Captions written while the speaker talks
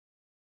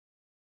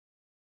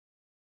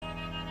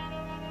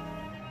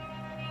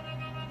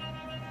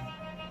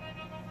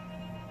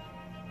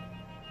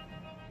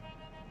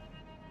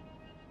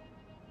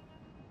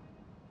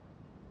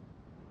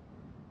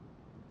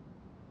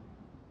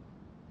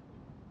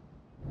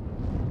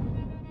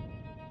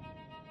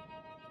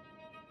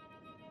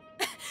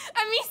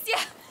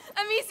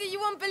Amicia, you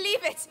won't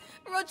believe it.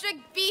 Roderick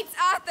beats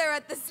Arthur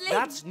at the sling.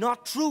 That's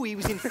not true. He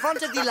was in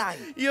front of the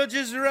line. You're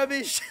just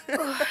rubbish.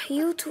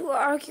 You two are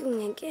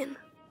arguing again.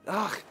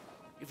 Ugh,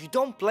 if you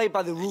don't play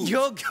by the rules...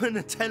 You're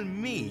gonna tell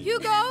me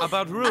Hugo!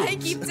 about rules? I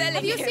keep telling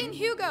Have you. you seen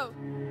Hugo?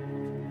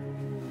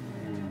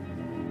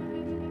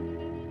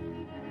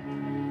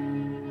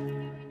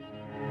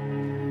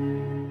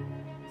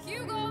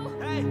 Hugo!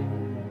 Hey!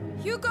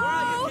 Hugo! Where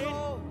are you, kid?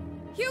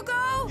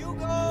 Hugo!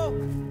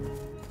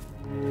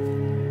 Hugo!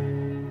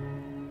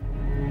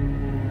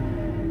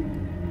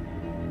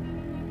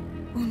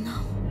 Oh no.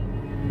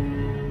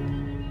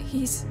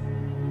 He's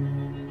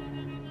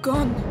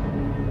gone.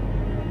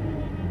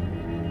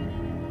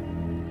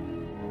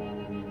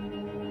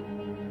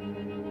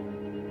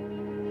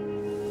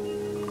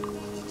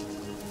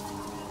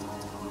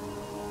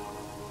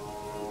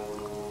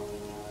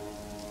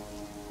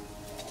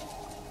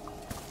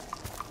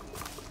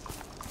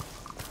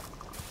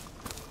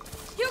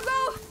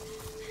 Hugo!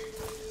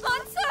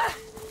 Answer!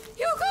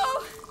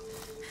 Hugo!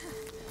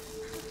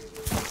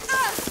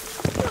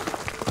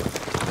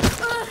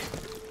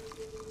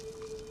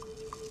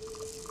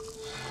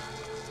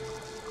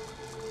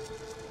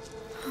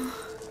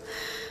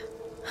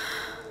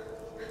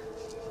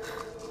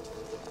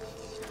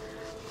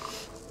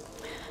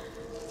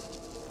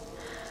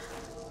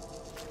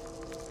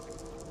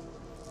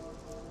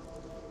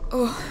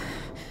 Oh,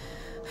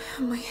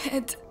 my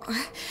head.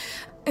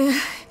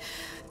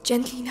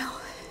 Gently now,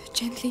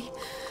 gently.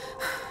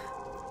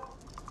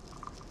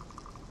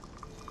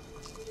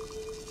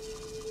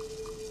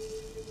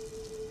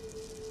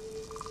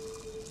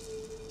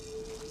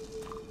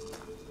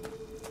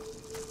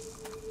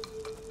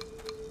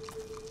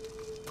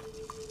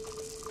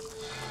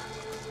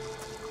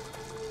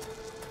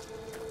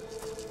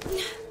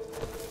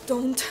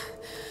 Don't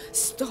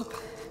stop.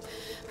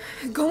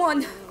 Go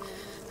on.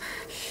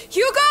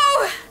 Hugo!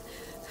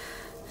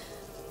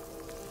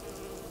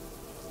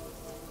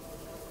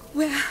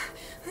 Where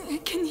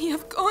can he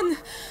have gone?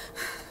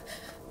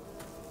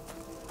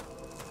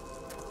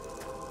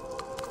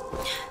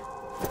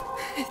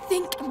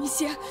 Think,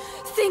 Amicia.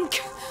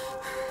 Think.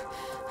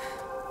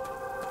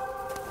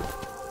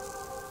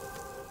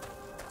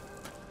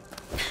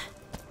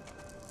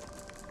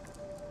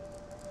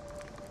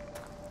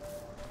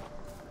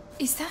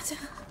 Is that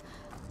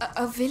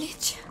a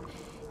village?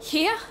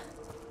 Here?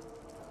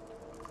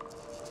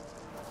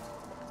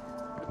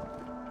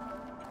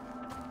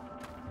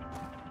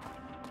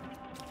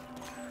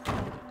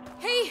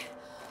 Hey!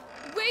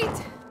 Wait!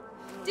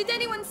 Did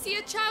anyone see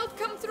a child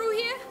come through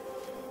here?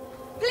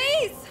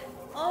 Please!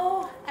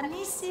 Oh,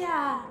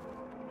 Amicia!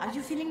 Are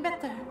you feeling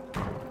better?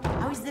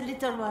 How is the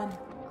little one?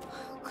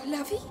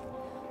 Clervie?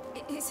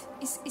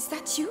 Is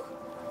that you?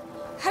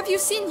 Have you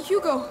seen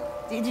Hugo?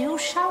 Did you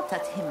shout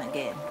at him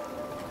again?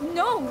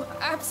 No,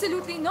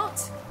 absolutely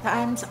not.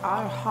 Times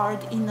are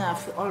hard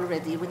enough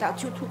already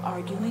without you two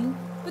arguing.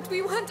 But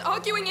we weren't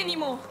arguing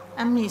anymore.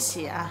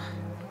 Amicia,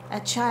 a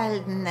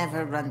child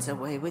never runs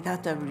away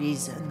without a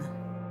reason.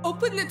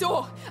 Open the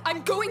door.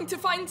 I'm going to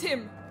find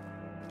him.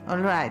 All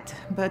right,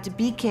 but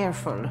be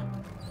careful.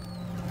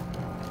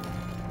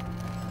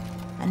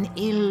 An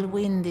ill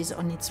wind is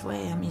on its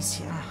way,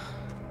 Amicia.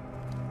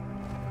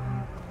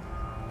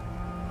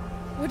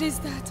 What is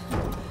that?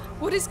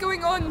 What is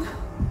going on?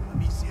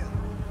 Amicia,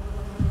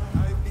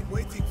 I've been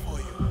waiting for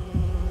you.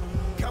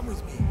 Come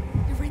with me.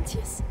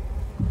 Laurentius?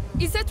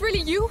 Is that really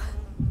you?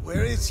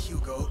 Where is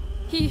Hugo?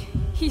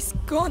 He's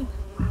gone.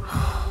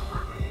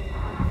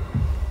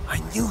 I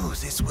knew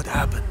this would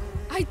happen.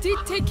 I did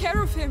take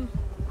care of him.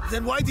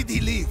 Then why did he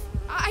leave?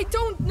 I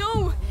don't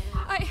know.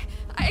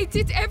 I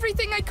did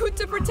everything I could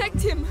to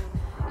protect him.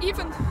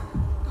 Even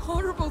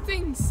horrible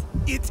things.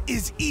 It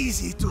is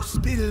easy to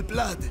spill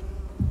blood,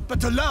 but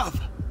to love,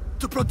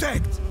 to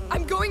protect.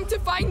 I'm going to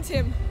find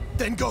him.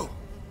 Then go,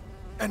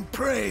 and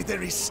pray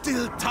there is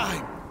still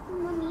time.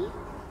 Mommy,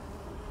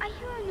 I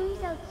hear a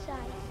noise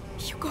outside.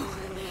 Hugo,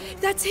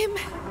 that's him.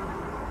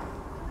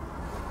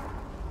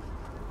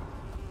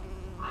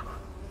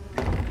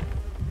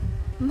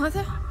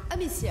 Mother?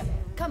 Amicia,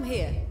 come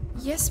here.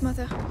 Yes,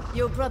 Mother.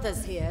 Your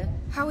brother's here.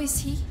 How is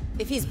he?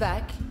 If he's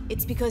back,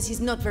 it's because he's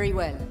not very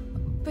well.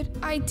 But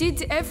I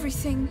did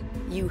everything.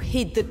 You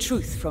hid the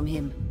truth from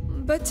him.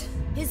 But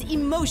His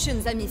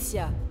emotions,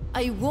 Amicia.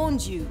 I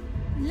warned you.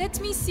 let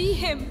me see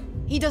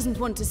him. He doesn't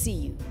want to see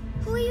you.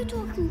 Who are you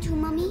talking to,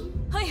 Mommy?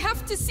 I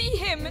have to see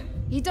him.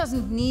 He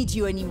doesn't need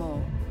you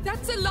anymore.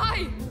 That's a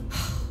lie.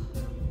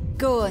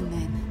 Go on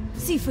then.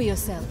 See for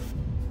yourself.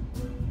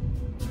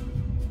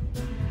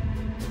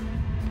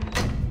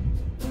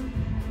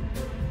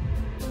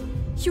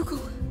 Hugo,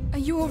 are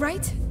you all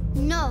right?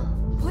 No.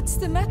 What's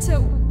the matter?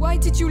 Why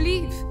did you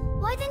leave?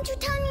 Why didn't you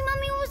tell me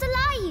Mommy was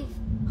alive?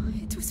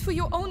 It was for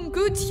your own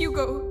good,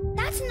 Hugo.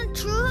 That's not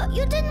true.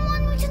 You didn't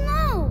want me to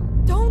know.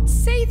 Don't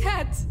say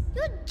that.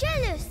 You're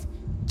jealous.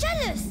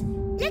 Jealous.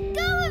 Let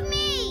go of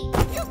me.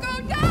 Hugo,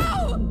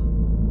 no!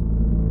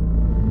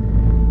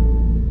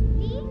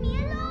 Leave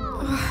me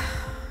alone.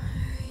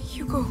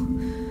 Hugo,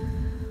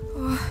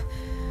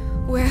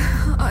 where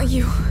are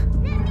you?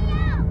 Let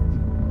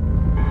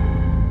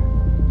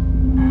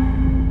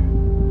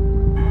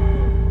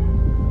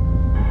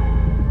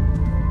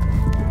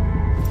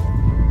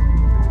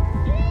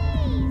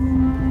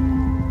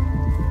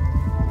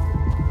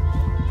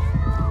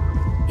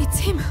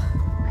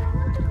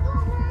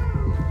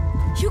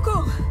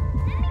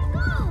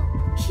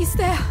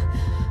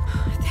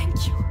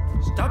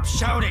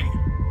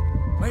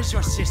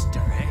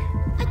eh?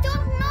 I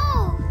don't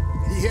know.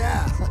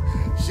 Yeah,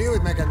 she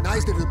would make a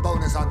nice little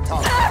bonus on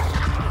top.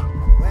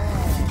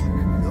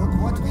 Well,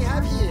 look what we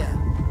have here.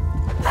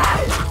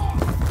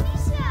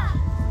 Amicia!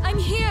 I'm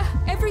here.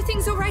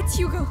 Everything's all right,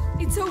 Hugo.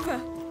 It's over.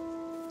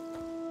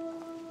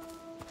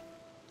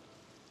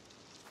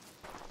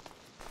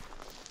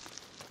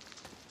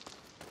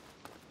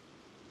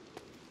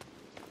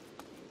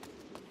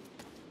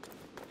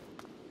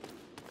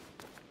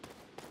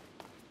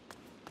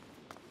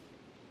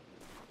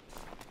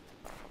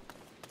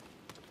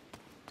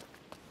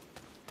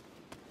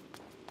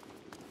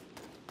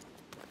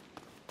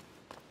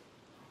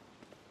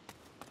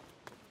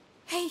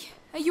 Hey,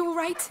 are you all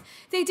right?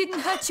 They didn't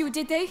hurt you,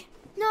 did they?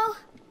 No,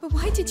 But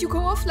why did you go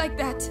off like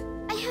that?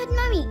 I heard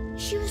Mummy.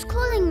 She was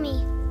calling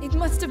me. It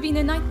must have been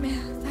a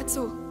nightmare, that's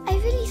all. I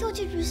really thought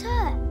it was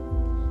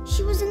her.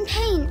 She was in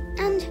pain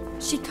and...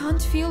 She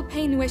can't feel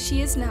pain where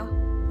she is now.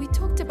 We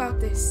talked about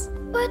this.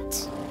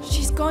 But...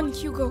 She's gone,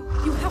 Hugo.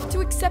 You have to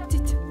accept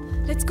it.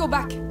 Let's go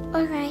back.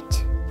 All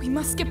right. We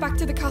must get back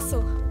to the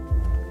castle.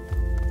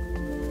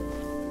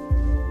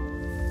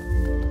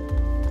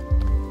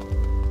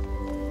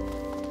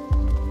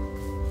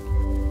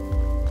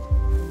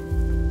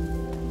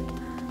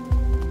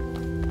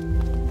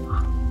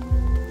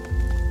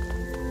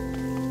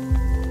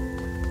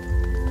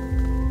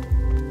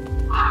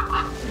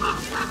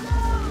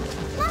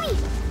 Mummy!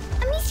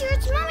 Amicia,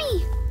 it's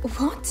Mummy!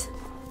 What?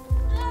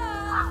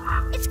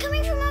 It's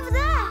coming from over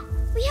there.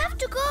 We have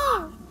to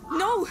go.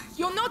 No,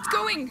 you're not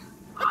going.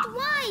 But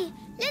why?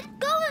 Let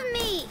go of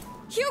me.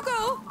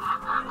 Hugo!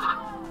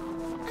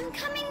 I'm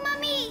coming,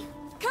 Mummy.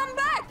 Come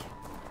back!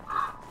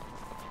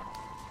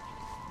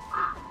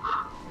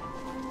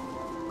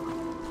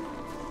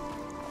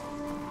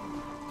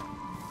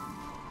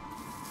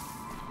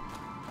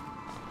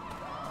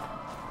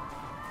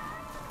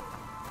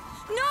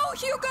 No,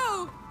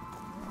 Hugo!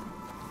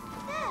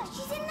 There,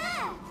 she's in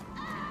there.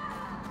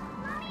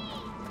 Mummy!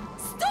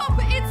 Stop!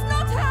 It's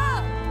not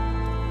her!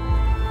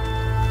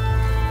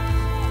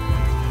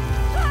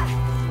 Ah,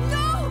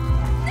 no!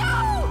 No!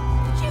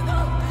 Hugo!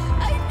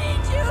 I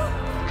need you!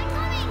 I'm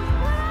coming.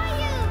 Where are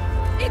you?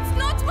 It's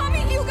not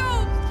Mommy, Hugo!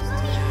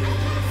 Mummy, I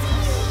can't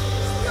see you.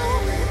 No!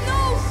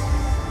 No!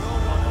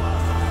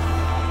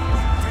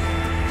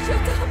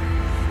 Shut up!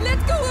 Let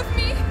go of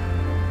me!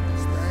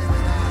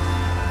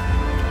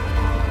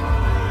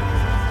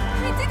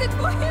 I did it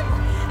for him!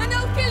 And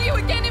I'll kill you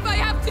again if I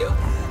have to!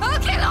 I'll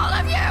kill all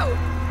of you!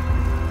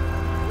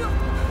 No!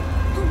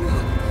 Oh no!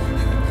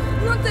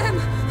 Not them!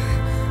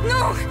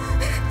 No!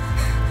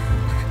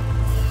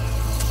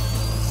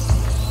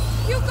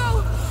 Hugo!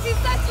 Is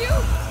that you?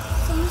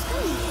 Someone's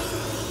coming.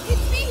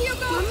 It's me,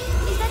 Hugo! Mommy,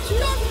 is that you?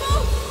 Don't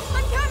move!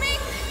 I'm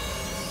coming!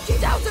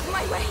 Get out of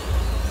my way!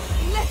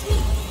 Let me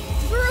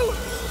through!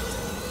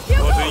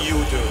 Hugo! What are you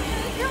doing?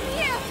 Come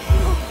here!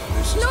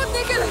 This is No, a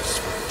Nicholas! place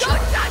for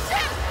Don't touch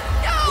him!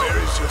 No! Where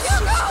is your Hugo!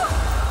 sister?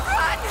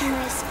 Run!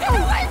 Where's... Get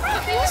away from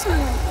me! There's no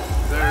one.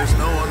 There is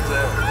no one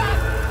there.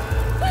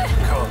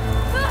 Come,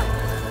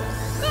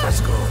 let's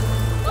go.